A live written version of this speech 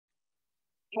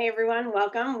Hey everyone,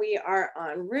 welcome. We are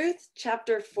on Ruth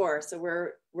chapter 4. So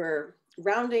we're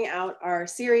rounding out our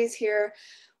series here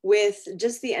with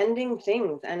just the ending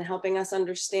things and helping us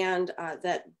understand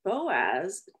that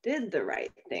Boaz did the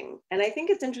right thing. And I think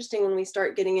it's interesting when we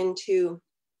start getting into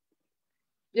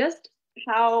just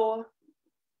how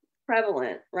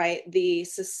prevalent, right, the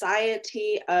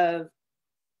society of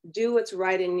do what's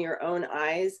right in your own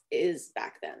eyes is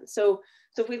back then. So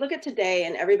if we look at today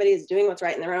and everybody is doing what's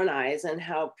right in their own eyes and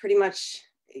how pretty much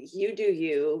you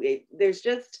do there's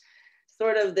just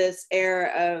sort of this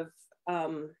air of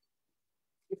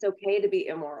it's okay to be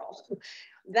immoral.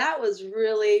 That was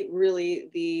really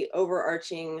the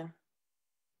overarching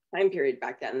time period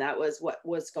back then. That was what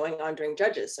was going on during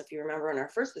Judges. So if you remember in our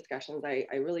first discussions, I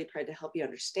really tried to help you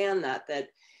understand that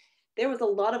there was a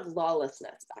lot of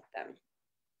lawlessness back then.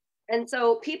 And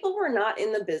so people were not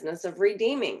in the business of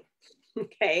redeeming.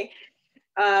 Okay.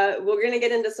 We're going to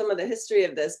get into some of the history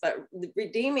of this, but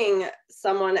redeeming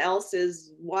someone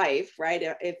else's wife, right?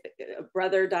 If a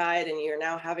brother died and you're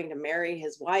now having to marry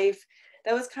his wife,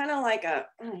 that was kind of like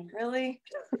really?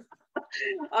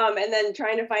 And then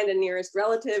trying to find a nearest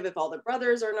relative, if all the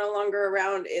brothers are no longer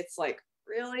around, it's like,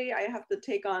 really? I have to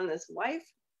take on this wife?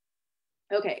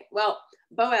 Okay, well,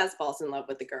 Boaz falls in love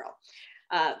with the girl.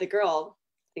 The girl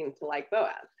seems to like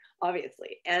Boaz,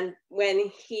 obviously. And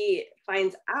when he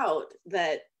finds out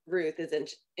that Ruth is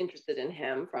interested in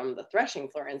him from the threshing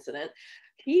floor incident,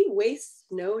 he wastes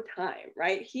no time,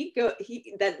 right?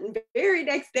 That very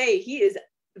next day he is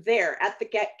there at the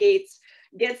gates,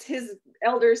 gets his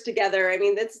elders together. I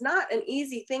mean, that's not an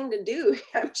easy thing to do.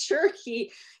 I'm sure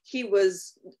he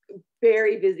was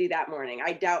very busy that morning.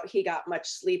 I doubt he got much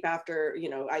sleep after,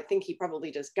 I think he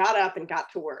probably just got up and got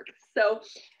to work. So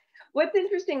what's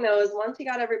interesting though is once he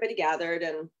got everybody gathered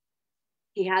and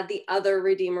he had the other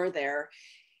redeemer there,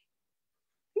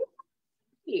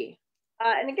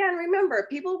 and again, remember,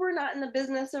 people were not in the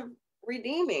business of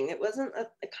redeeming. It wasn't a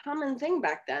common thing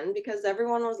back then because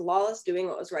everyone was lawless, doing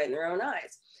what was right in their own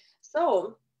eyes.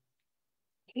 So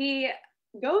he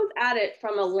goes at it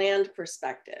from a land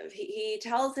perspective. He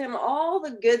tells him all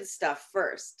the good stuff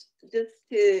first, just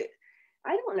to,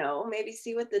 I don't know, maybe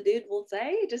see what the dude will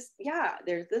say. Just, yeah,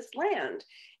 there's this land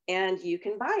and you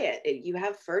can buy it. You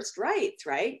have first rights,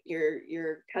 right?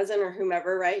 Your cousin or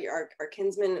whomever, right? Our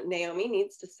kinsman Naomi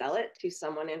needs to sell it to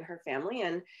someone in her family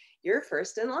and you're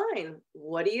first in line.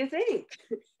 What do you think?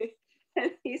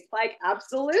 And he's like,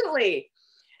 absolutely.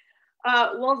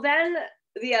 Well, then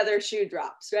the other shoe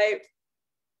drops, right?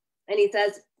 And he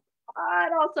says,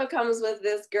 it also comes with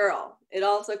this girl. It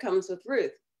also comes with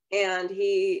Ruth. And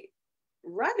he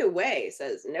right away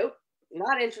says, nope,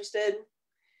 not interested.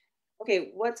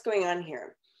 Okay, what's going on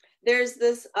here? There's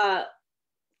this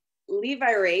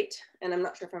levirate, and I'm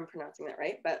not sure if I'm pronouncing that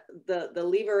right, but the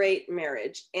levirate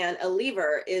marriage, and a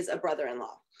lever is a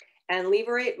brother-in-law. And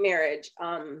levirate marriage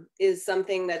is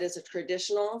something that is a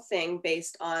traditional thing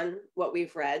based on what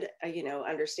we've read,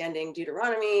 understanding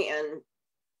Deuteronomy and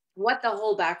what the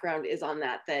whole background is on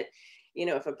that,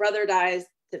 if a brother dies,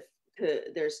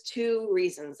 there's two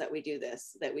reasons that we do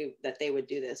this, that they would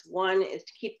do this. One is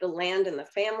to keep the land in the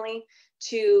family.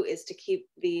 Two is to keep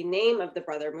the name of the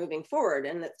brother moving forward.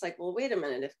 And it's like, well, wait a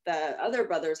minute, if the other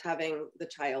brother's having the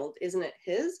child, isn't it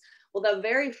his? Well, the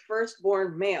very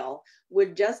firstborn male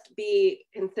would just be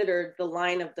considered the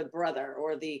line of the brother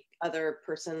or the other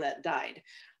person that died.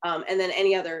 And then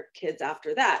any other kids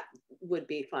after that would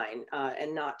be fine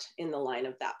and not in the line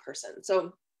of that person.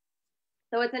 So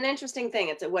it's an interesting thing.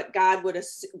 It's what God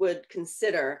would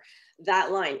consider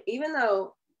that line, even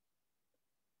though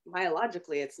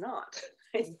biologically it's not.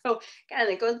 So again,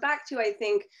 it goes back to, I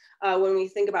think, when we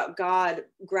think about God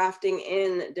grafting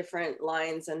in different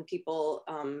lines and people,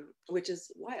 which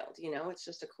is wild, it's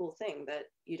just a cool thing that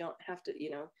you don't have to,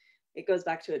 it goes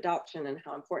back to adoption and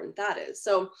how important that is.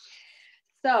 So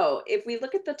if we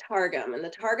look at the Targum, and the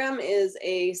Targum is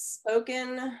a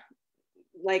spoken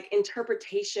like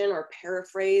interpretation or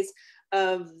paraphrase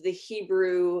of the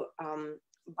Hebrew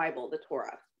Bible, the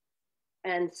Torah.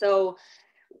 And so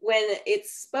when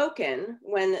it's spoken,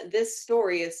 when this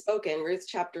story is spoken, Ruth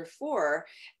chapter 4,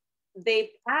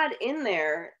 they add in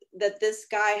there that this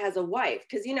guy has a wife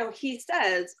because, he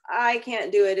says, I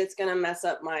can't do it. It's going to mess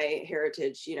up my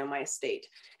heritage, my estate.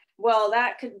 Well,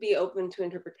 that could be open to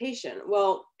interpretation.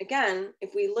 Well, again,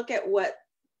 if we look at what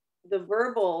the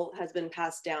verbal has been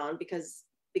passed down, because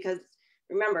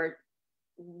remember,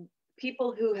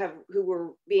 people who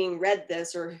were being read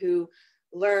this or who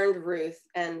learned Ruth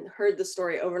and heard the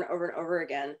story over and over and over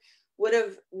again would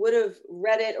have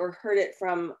read it or heard it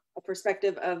from a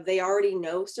perspective of they already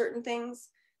know certain things.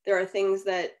 There are things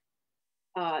that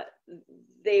uh,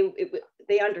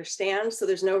 they understand, so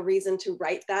there's no reason to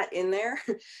write that in there.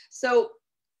 So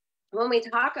when we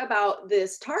talk about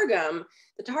this Targum,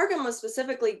 the Targum was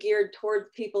specifically geared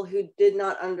toward people who did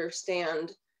not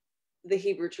understand the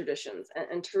Hebrew traditions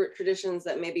and traditions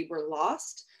that maybe were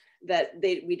lost, that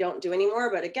we don't do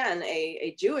anymore. But again,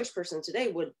 a Jewish person today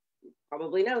would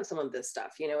probably know some of this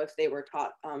stuff, you know, if they were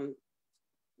taught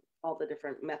all the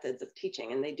different methods of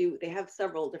teaching, and they have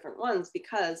several different ones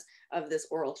because of this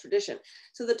oral tradition.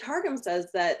 So the Targum says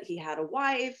that he had a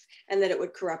wife and that it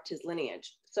would corrupt his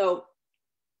lineage. So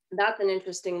that's an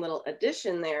interesting little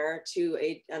addition there to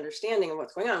a understanding of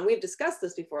what's going on. We've discussed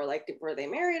this before, like, were they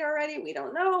married already? We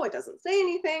don't know, it doesn't say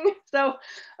anything. So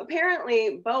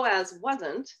apparently Boaz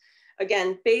wasn't,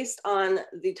 again, based on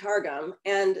the Targum,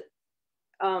 and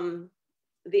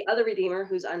the other Redeemer,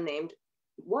 who's unnamed,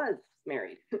 was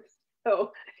married.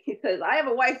 So he says, I have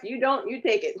a wife, you don't, you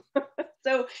take it.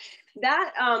 So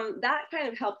that kind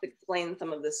of helps explain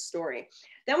some of this story.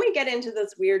 Then we get into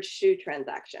this weird shoe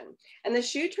transaction. And the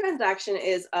shoe transaction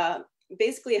is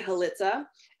basically a halitza.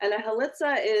 And a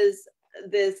halitza is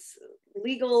this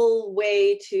legal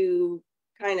way to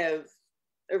kind of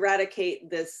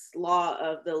eradicate this law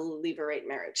of the levirate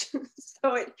marriage.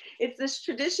 So it's this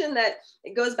tradition that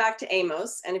it goes back to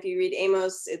Amos. And if you read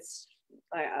Amos, it's,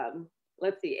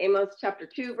 let's see, Amos chapter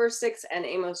 2, verse 6, and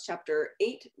Amos chapter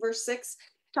 8, verse 6,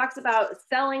 talks about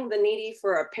selling the needy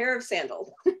for a pair of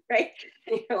sandals, right?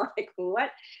 And you're like,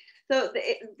 what? So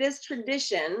this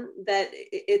tradition that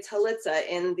it's halitza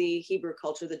in the Hebrew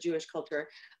culture, the Jewish culture,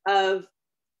 of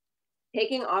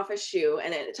taking off a shoe,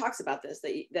 and it talks about this,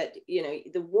 that you know,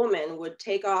 the woman would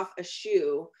take off a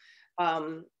shoe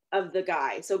of the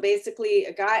guy. So basically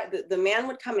a guy, the man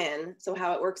would come in. So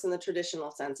how it works in the traditional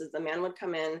sense is the man would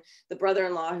come in, the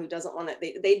brother-in-law who doesn't want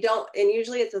to, they don't, and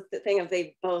usually it's a thing of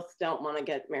they both don't want to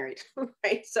get married,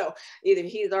 right? So either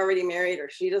he's already married or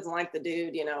she doesn't like the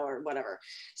dude, you know, or whatever.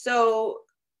 So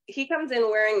he comes in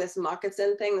wearing this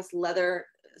moccasin thing, this leather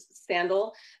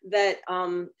sandal, that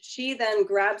she then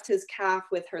grabs his calf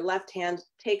with her left hand,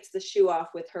 takes the shoe off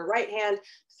with her right hand,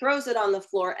 throws it on the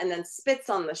floor, and then spits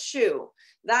on the shoe.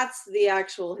 That's the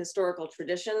actual historical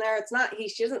tradition there. It's not,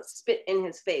 she doesn't spit in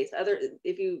his face.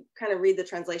 If you kind of read the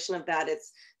translation of that,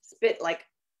 it's spit, like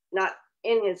not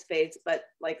in his face, but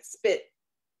like spit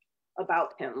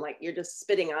about him, like you're just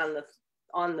spitting on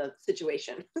the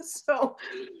situation. So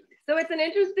it's an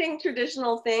interesting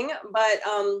traditional thing, but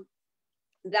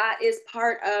that is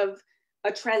part of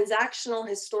a transactional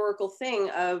historical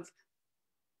thing of,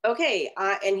 okay,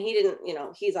 and he didn't, you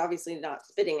know, he's obviously not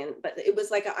spitting in, but it was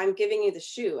like, I'm giving you the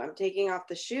shoe, I'm taking off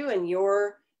the shoe, and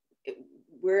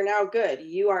we're now good.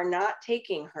 You are not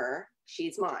taking her,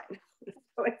 she's mine.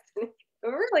 So it's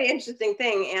a really interesting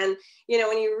thing. And, you know,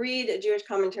 when you read Jewish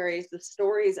commentaries, the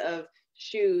stories of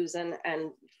shoes and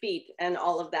feet and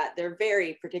all of that, they're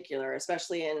very particular,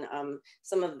 especially in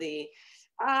some of the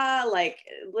like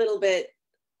a little bit,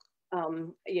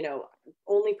 you know,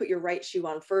 only put your right shoe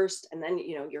on first, and then,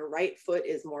 you know, your right foot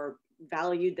is more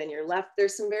valued than your left.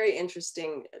 There's some very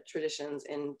interesting traditions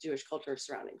in Jewish culture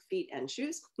surrounding feet and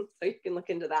shoes. So you can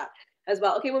look into that as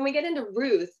well. Okay, when we get into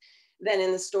Ruth, then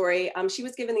in the story, she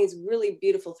was given these really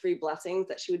beautiful 3 blessings,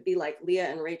 that she would be like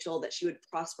Leah and Rachel, that she would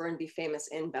prosper and be famous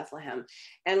in Bethlehem.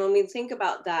 And when we think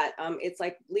about that, it's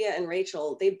like Leah and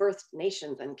Rachel, they birthed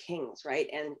nations and kings, right?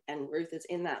 And Ruth is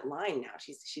in that line now.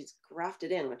 She's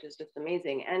grafted in, which is just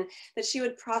amazing. And that she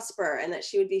would prosper and that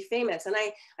she would be famous. And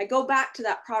I go back to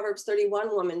that Proverbs 31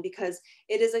 woman, because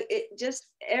it just,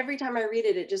 every time I read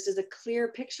it, it just is a clear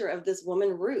picture of this woman,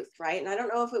 Ruth, right? And I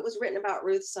don't know if it was written about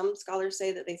Ruth. Some scholars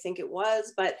say that they think it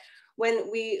was, but when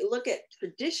we look at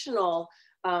traditional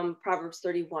Proverbs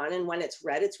 31, and when it's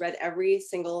read every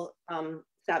single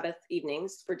Sabbath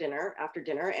evenings for dinner, after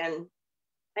dinner, and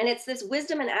it's this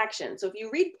wisdom in action. So if you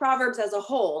read Proverbs as a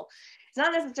whole, it's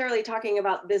not necessarily talking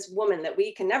about this woman that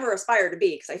we can never aspire to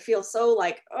be, because I feel so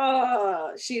like,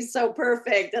 oh, she's so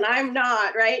perfect and I'm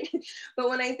not, right? But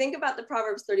when I think about the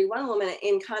Proverbs 31 woman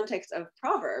in context of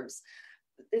Proverbs,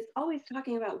 it's always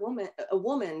talking about a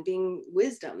woman being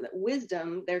wisdom, that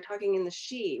wisdom, they're talking in the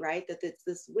she, right? That it's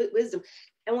this wisdom.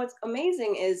 And what's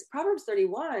amazing is Proverbs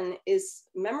 31 is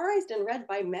memorized and read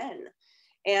by men.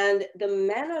 And the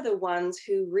men are the ones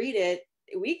who read it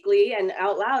weekly and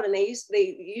out loud, and they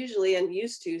usually and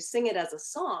used to sing it as a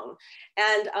song.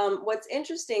 And what's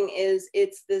interesting is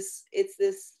it's this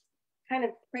kind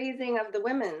of praising of the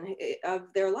women of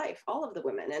their life, all of the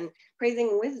women, and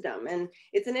praising wisdom. And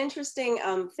it's an interesting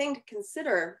thing to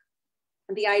consider,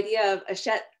 the idea of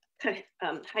Ashet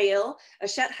Hayil.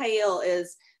 Ashet Hayil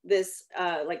is this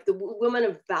like the woman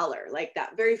of valor, like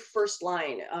that very first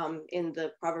line in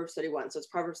the Proverbs 31. So it's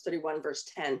Proverbs 31 verse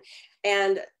 10.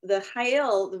 And the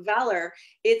Hayil, the valor,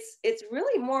 it's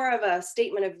really more of a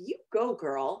statement of you go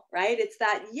girl, right? It's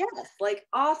that, yes, like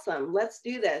awesome, let's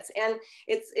do this. And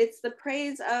it's the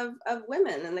praise of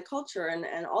women and the culture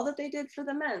and all that they did for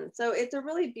the men. So it's a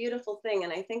really beautiful thing.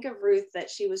 And I think of Ruth that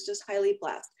she was just highly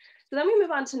blessed. So then we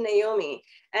move on to Naomi.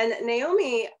 And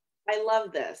Naomi, I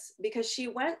love this because she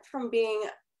went from being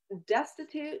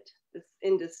destitute,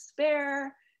 in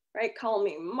despair, right? Call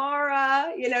me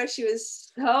Mara. You know, she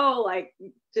was so like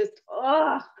just,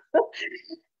 oh,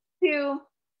 to,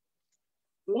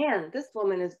 man, this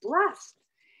woman is blessed.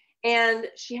 And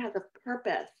she has a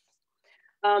purpose.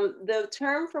 The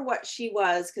term for what she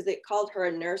was, because it called her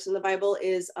a nurse in the Bible,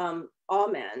 is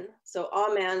amen. So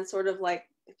amen, sort of like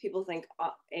people think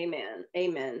amen,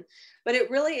 amen. But it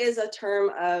really is a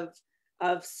term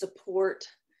of support.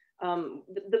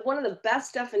 One of the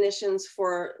best definitions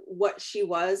for what she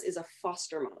was is a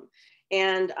foster mom.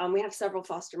 And we have several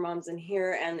foster moms in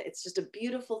here, and it's just a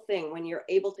beautiful thing when you're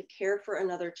able to care for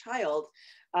another child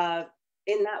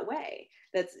in that way.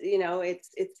 That's, you know, it's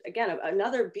again,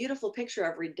 another beautiful picture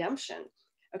of redemption.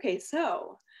 Okay,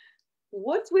 so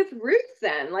what's with Ruth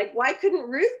then? Like, why couldn't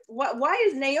Ruth, why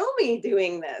is Naomi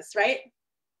doing this, right?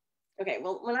 Okay,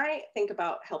 well, when I think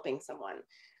about helping someone,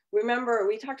 remember,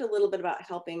 we talked a little bit about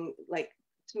helping, like,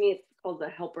 to me, it's called the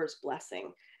helper's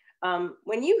blessing.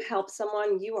 When you help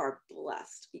someone, you are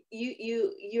blessed.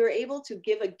 You're able to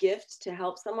give a gift to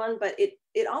help someone, but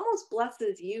it almost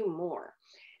blesses you more.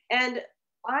 And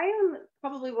I am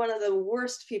probably one of the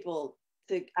worst people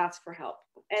to ask for help.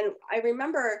 And I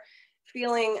remember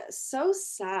feeling so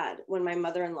sad when my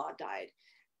mother-in-law died.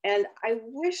 And I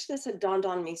wish this had dawned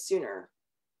on me sooner,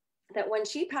 that when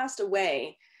she passed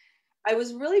away, I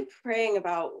was really praying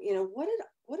about, you know, what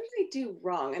did I do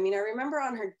wrong? I mean, I remember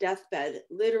on her deathbed,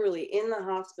 literally in the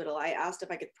hospital, I asked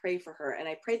if I could pray for her, and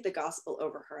I prayed the gospel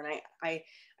over her, and I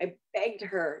begged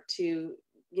her to,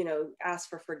 you know, ask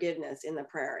for forgiveness in the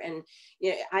prayer. And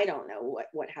you know, I don't know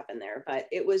what happened there, but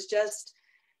it was just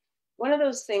one of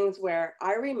those things where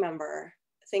I remember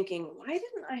thinking, why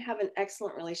didn't I have an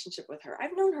excellent relationship with her?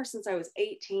 I've known her since I was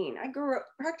 18. I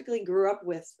practically grew up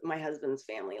with my husband's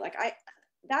family. Like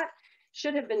that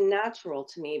should have been natural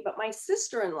to me. But my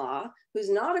sister-in-law, who's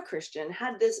not a Christian,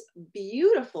 had this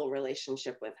beautiful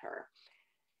relationship with her.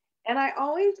 And I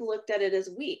always looked at it as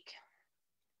weak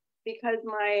because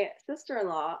my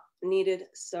sister-in-law needed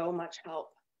so much help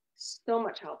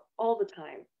all the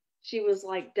time. She was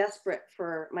like desperate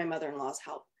for my mother-in-law's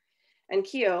help. And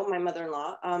Keo, my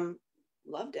mother-in-law,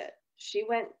 loved it. She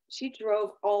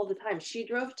drove all the time. She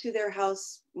drove to their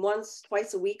house once,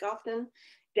 twice a week, often,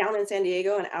 down in San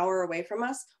Diego, an hour away from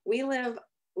us. We lived,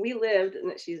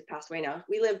 and she's passed away now.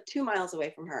 We lived 2 miles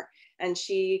away from her. And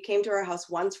she came to our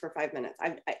house once for 5 minutes.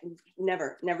 I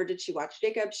never did she watch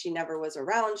Jacob. She never was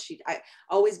around. I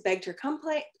always begged her, come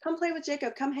play with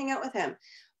Jacob, come hang out with him.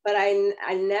 But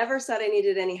I never said I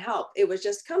needed any help. It was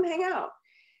just come hang out.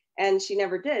 And she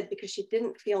never did because she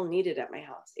didn't feel needed at my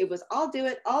house. It was, I'll do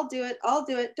it.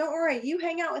 Don't worry. You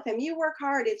hang out with him. You work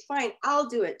hard. It's fine. I'll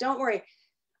do it. Don't worry.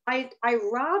 I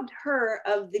robbed her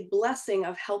of the blessing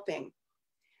of helping.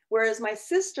 Whereas my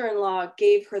sister-in-law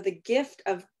gave her the gift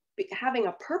of having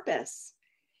a purpose.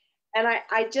 And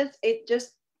it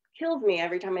just kills me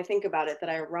every time I think about it, that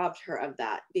I robbed her of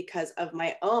that because of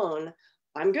my own,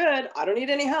 I'm good, I don't need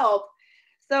any help.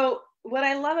 So what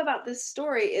I love about this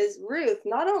story is Ruth,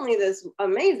 not only this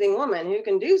amazing woman who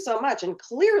can do so much and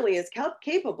clearly is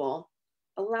capable,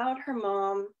 allowed her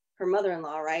mom, her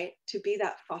mother-in-law, right, to be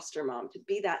that foster mom, to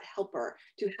be that helper,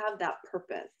 to have that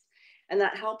purpose. And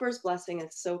that helper's blessing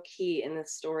is so key in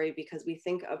this story because we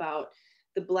think about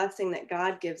the blessing that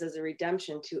God gives as a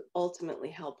redemption to ultimately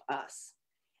help us.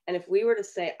 And if we were to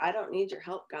say, I don't need your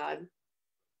help, God,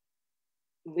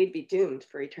 we'd be doomed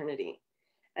for eternity.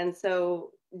 And so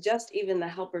just even the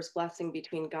helper's blessing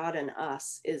between God and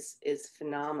us is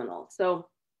phenomenal. So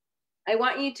I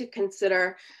want you to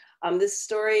consider this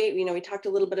story. You know, we talked a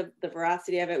little bit of the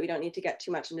veracity of it. We don't need to get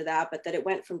too much into that, but that it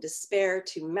went from despair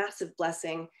to massive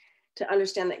blessing, to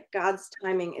understand that God's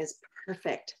timing is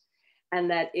perfect, and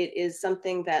that it is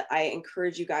something that I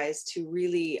encourage you guys to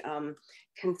really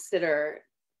consider.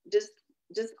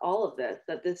 Just all of this,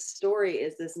 that this story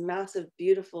is this massive,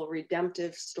 beautiful,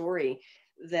 redemptive story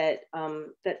that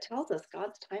that tells us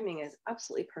God's timing is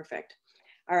absolutely perfect.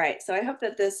 All right, so I hope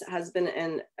that this has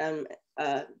been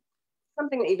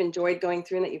something that you've enjoyed going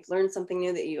through, and that you've learned something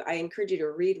new. I encourage you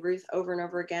to read Ruth over and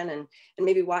over again, and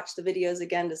maybe watch the videos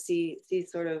again to see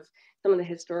sort of some of the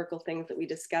historical things that we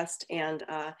discussed. And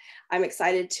I'm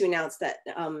excited to announce that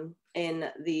in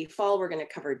the fall, we're going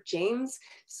to cover James.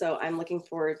 So I'm looking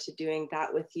forward to doing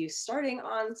that with you starting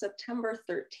on September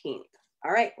 13th.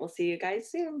 All right, we'll see you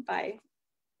guys soon. Bye.